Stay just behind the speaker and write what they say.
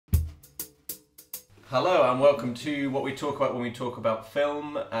Hello and welcome to what we talk about when we talk about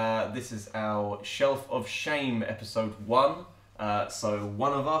film. This is our Shelf of Shame episode 1. So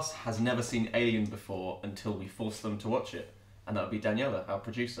one of us has never seen Alien before until we force them to watch it. And that would be Daniela, our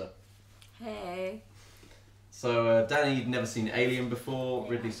producer. Hey. So Danny, you'd never seen Alien before.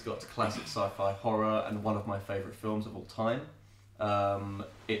 Yeah. Ridley Scott's classic sci-fi horror and one of my favourite films of all time.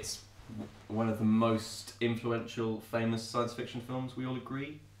 It's one of the most influential, famous science fiction films, we all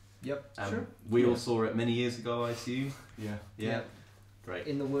agree. Yep, sure. We all saw it many years ago, I assume. Yeah. Yeah. Great.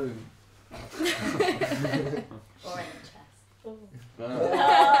 In the womb. Or in the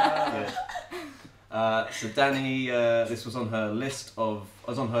chest. So Danny, this was on her list of,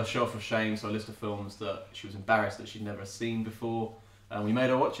 was on her Shelf of Shame, so a list of films that she was embarrassed that she'd never seen before, and we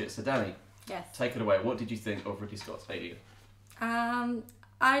made her watch it. So Danny, yes. Take it away. What did you think of Ridley Scott's Alien?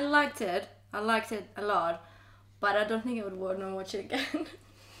 I liked it. I liked it a lot, but I don't think I would want to watch it again.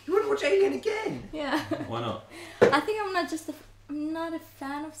 You wouldn't watch Alien again? Yeah. Why not? I think I'm not a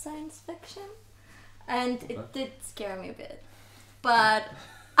fan of science fiction, and it did scare me a bit, but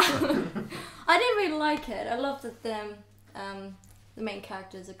I didn't really like it. I love that the main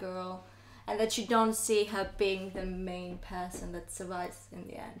character is a girl, and that you don't see her being the main person that survives in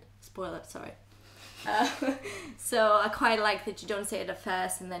the end. Spoiler, sorry. So I quite like that you don't see it at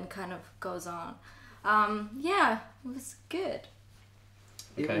first and then kind of goes on. Yeah, it was good.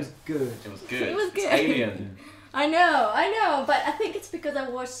 It was good. It was good. It was good. It's Alien. I know, but I think it's because I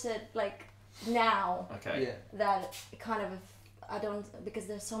watched it like now. Okay. Yeah. That kind of, I don't, because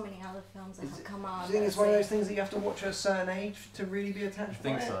there's so many other films that have come out. Do you think it's one of those things that you have to watch at a certain age to really be attached to?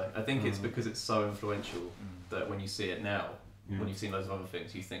 I think so. I think it's because it's so influential that when you see it now, when you've seen loads of other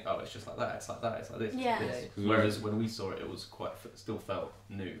things, you think, oh, it's just like that, it's like that, it's like this. Yeah. It's like this. Whereas when we saw it, it was quite, still felt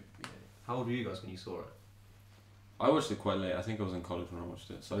new. How old were you guys when you saw it? I watched it quite late. I think I was in college when I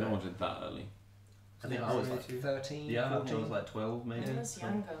watched it, so I didn't watch it that early. I think I was like 13. Yeah, I 14. was like 12 maybe. When I was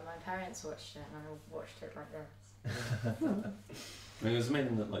younger, my parents watched it and I watched it like this. I mean, it was made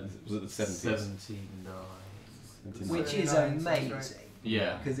in the, like, was it the 70s? 79. Which is amazing.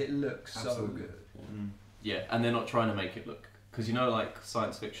 Yeah. Because it looks so good. Yeah, and they're not trying to make it look, because you know, like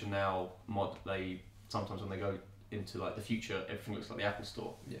science fiction now, they sometimes when they go into like the future, everything looks like the Apple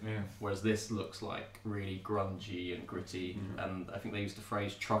Store. Yeah. Whereas this looks like really grungy and gritty, and I think they used the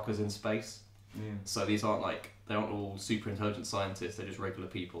phrase truckers in space. So these aren't like, they aren't all super intelligent scientists, they're just regular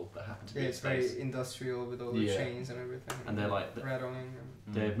people that happen to be in space. It's very industrial with all the chains and everything. And they're like,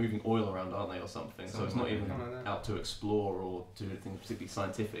 they're moving oil around, aren't they, or something? So it's not even out to explore or do anything particularly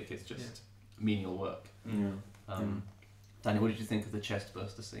scientific, it's just menial work. Danny, what did you think of the chest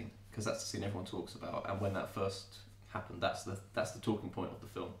burster scene? Because that's the scene everyone talks about, and when that first happened, that's the talking point of the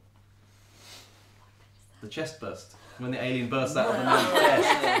film. The chest burst, when the alien bursts out of the man's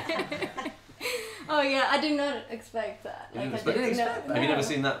chest. Oh yeah, I did not expect that. You didn't expect that? Have you never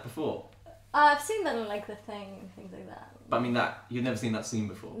seen that before? I've seen that in like The Thing and things like that. But I mean, you've never seen that scene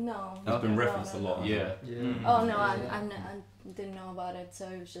before? No. It's been referenced a lot. Yeah. Oh no, I didn't know about it, so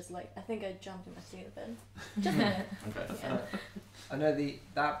it was just like, I think I jumped in my seat a bit. Just a minute. Okay. Yeah. I know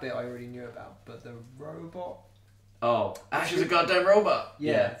that bit I already knew about, but the robot. Oh, Ash is a goddamn robot.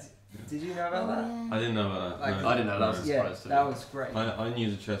 Yeah. Did you know about that? I didn't know about that. Like, No. I didn't know, that was a surprise to me. That was great. I knew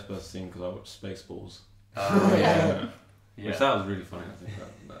the chest burst scene because I watched Spaceballs. Yeah. Which that was really funny, I think,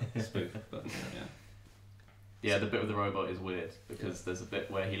 that spoof. But, Yeah, the bit with the robot is weird because there's a bit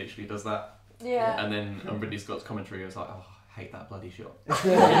where he literally does that. Yeah. And then on Ridley Scott's commentary, it was like, oh, I hate that bloody shot. He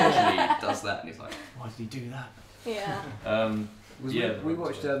literally does that and he's like, why did he do that? Yeah. We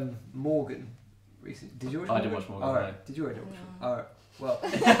watched Morgan recently. Did you watch I Morgan? did watch Morgan. Alright. Did you watch it? No. Alright. Well,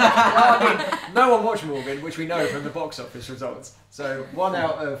 I mean, no one watched Morgan, which we know from the box office results. So 1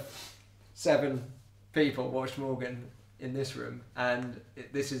 out of 7 people watched Morgan in this room, and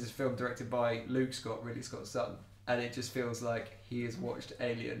this is a film directed by Luke Scott, Ridley Scott's son, and it just feels like he has watched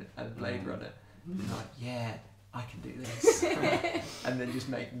Alien and Blade Runner. And like, yeah, I can do this, and then just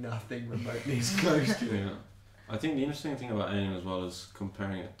make nothing remotely as close to it. yeah. I think the interesting thing about Alien as well is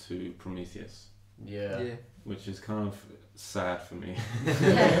comparing it to Prometheus. Yeah. Which is kind of sad for me.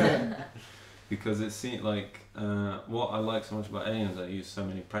 Because it seemed like what I like so much about Alien is that it used so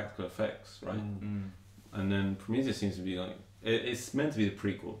many practical effects, right? And then Prometheus seems to be like, it's meant to be the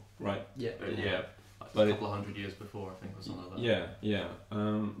prequel, right? Yeah. But a couple of hundred years before, I think, or something like that. Yeah.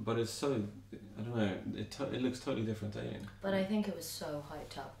 But it's so, I don't know, it looks totally different to Alien. But I think it was so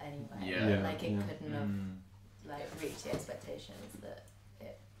hyped up anyway. Yeah. Like it couldn't have like reached the expectations that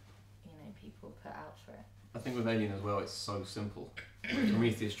people put out for it. I think with Alien as well, it's so simple.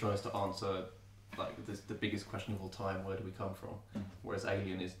 Prometheus tries to answer like the biggest question of all time. Where do we come from? Whereas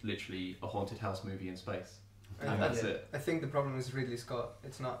Alien is literally a haunted house movie in space, and that's it. I think the problem is Ridley Scott.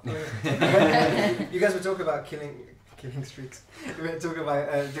 It's not. You guys were talking about killing streaks. We were talking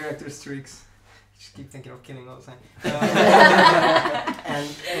about director streaks. Just keep thinking of killing all the time.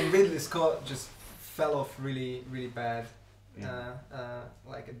 And Ridley Scott just fell off really bad.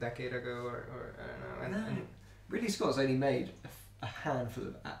 Like a decade ago, or I don't know. And Ridley Scott's only made a handful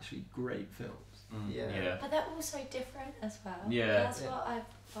of actually great films. Yeah. But they're also different as well. Yeah. That's what I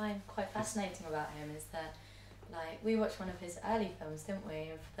find quite fascinating about him is that, like, we watched one of his early films, didn't we?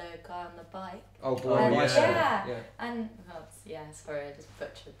 Of the guy on the bike. Oh boy, And, yeah. yeah. And well, sorry, I just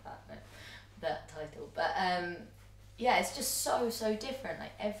butchered that title. But yeah, it's just so different.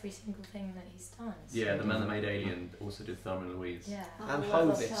 Like every single thing that he's done. Yeah, the man that made Alien also did Thelma and Louise. Yeah. And I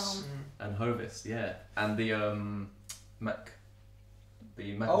love that Hovis. film. And Hovis, yeah, and the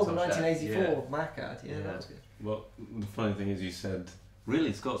The Macintosh 1984 Mac ad, Yeah. that was good. Well, the funny thing is, you said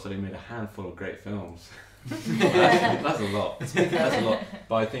Ridley Scott said he made a handful of great films. That's a lot. That's a lot.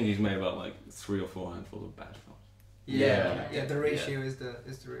 But I think he's made about like 3 or 4 handfuls of bad films. Yeah. The ratio is the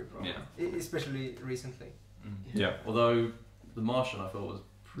real problem. Yeah. Especially recently. Yeah. Although The Martian I thought was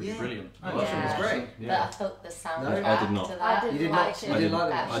pretty brilliant. The Martian was great. But I thought the soundtrack I did not. to that. I You did not. like it. You didn't like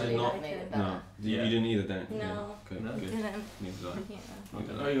it. Actually I did not. made it No, better. you Yeah. didn't either, did you? No. Okay, No. good. Didn't. Neither did I. Yeah. I don't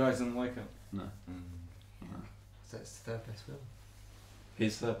Oh, know. you guys didn't like it? No. So it's the third best film.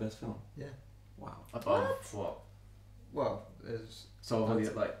 His third best film? Yeah. Wow. Above what? Well, there's So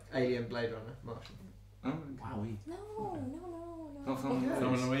like Alien, Blade Runner, Martian. Oh, Wowie. No. Not from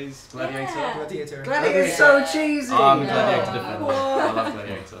Thelma and Louise, Gladiator. Yeah. Gladiator. Gladiator's so cheesy! I'm a No. Gladiator defender. What? I love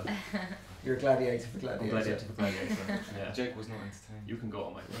Gladiator. You're a gladiator for I'm Gladiator. Gladiator for Gladiator. Yeah. Jake was not entertained. You can go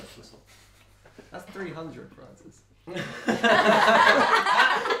on my merch whistle. That's 300 prizes. No,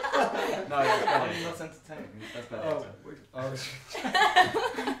 I'm not entertained. That's Gladiator.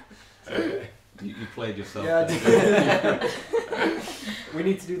 You played yourself. Yeah, I there. did. We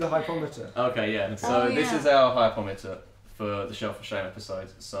need to do the hypometer. Okay, yeah. So Oh, this yeah. is our hypometer for the Shelf of Shame episode.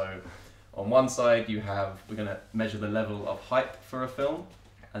 So on one side we're going to measure the level of hype for a film,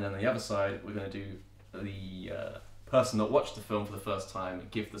 and then on the other side we're going to do the person that watched the film for the first time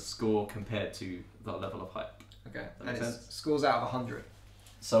give the score compared to that level of hype. Okay, That and makes it sense? scores out of 100.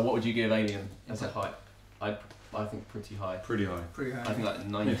 So what would you give Alien as a Okay. hype? I think pretty high. Pretty high. Pretty high. I think like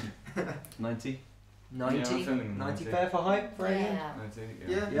 90. 90? 90? Yeah, I'm feeling 90 90. fair for hype for Alien? Yeah.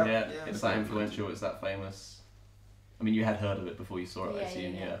 Yeah. Yep. Yeah, it's that influential, it's that famous. I mean, you had heard of it before you saw it, I Yeah,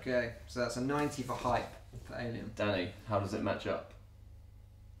 assume, yeah. yeah. Okay, so that's a 90 for hype for Alien. Danny, how does it match up?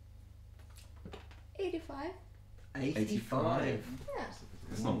 85. 85. Yeah.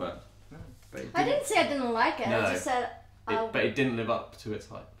 It's not bad. But it I didn't say I didn't like it. No. I just said. But it didn't live up to its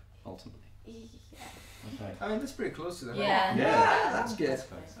hype, ultimately. Yeah. Okay. I mean, that's pretty close to that. Yeah. Yeah, that's good. That's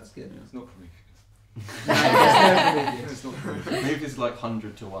close. That's good. It's not Prometheus. Prometheus. It's not Prometheus. Maybe it's like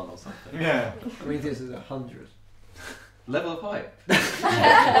 100 to 1 or something. Yeah. Prometheus is 100. Level of hype?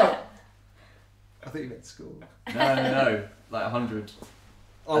 I thought you meant school. No. Like 100.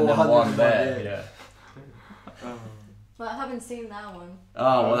 Oh, and then 100 1 and there, one, yeah. But I haven't seen that one.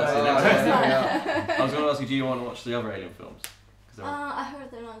 Oh, well, that's Oh, the next yeah. one. I was going to ask you, do you want to watch the other Alien films? 'Cause they're- I heard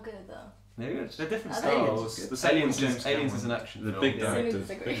they're not good though. they're good. They're different Are they? styles. Aliens The second one's James Aliens is Cameron. an action The film. big yeah. directors.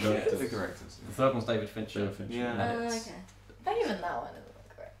 Big Big directors. directors. Big directors. The third one's David Fincher. David Fincher. And Oh, it's- okay. But even that one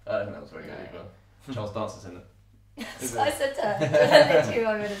isn't great. I think that was very good either. Charles Dance's in it. Is So I it? said to her, literally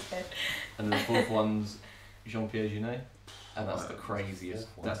 1 minute ago. And then the fourth one's Jean-Pierre Jeunet. And that's the craziest.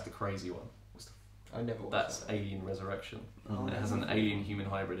 That's the crazy one. I never watched That's that. Alien Resurrection. Oh, It has an alien human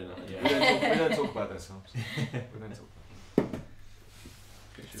hybrid in it. We Yeah. don't talk about those films. We don't talk about them.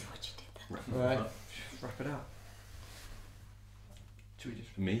 That's what you did then. Right, wrap it up. Should we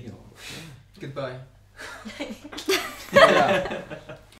just... Me or? Goodbye.